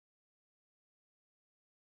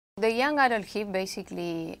The young adult hip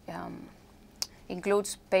basically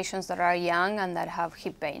includes patients that are young and that have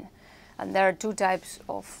hip pain. And there are two types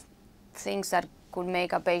of things that could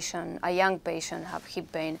make a young patient have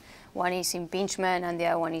hip pain. One is impingement and the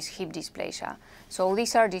other one is hip dysplasia. So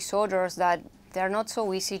these are disorders that they're not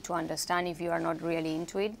so easy to understand if you are not really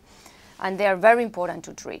into it. And they are very important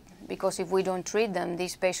to treat, because if we don't treat them,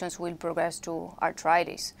 these patients will progress to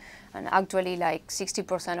arthritis. And actually, like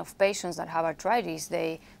 60% of patients that have arthritis,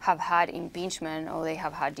 they have had impingement or they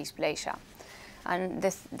have had dysplasia. And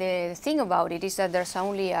the thing about it is that there's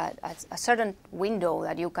only a certain window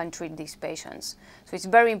that you can treat these patients. So it's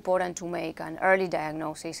very important to make an early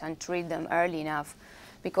diagnosis and treat them early enough,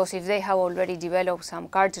 because if they have already developed some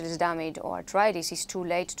cartilage damage or arthritis, it's too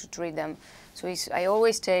late to treat them. So I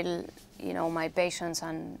always tell my patients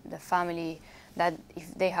and the family that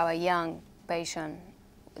if they have a young patient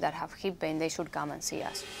that have hip pain, they should come and see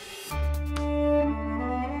us.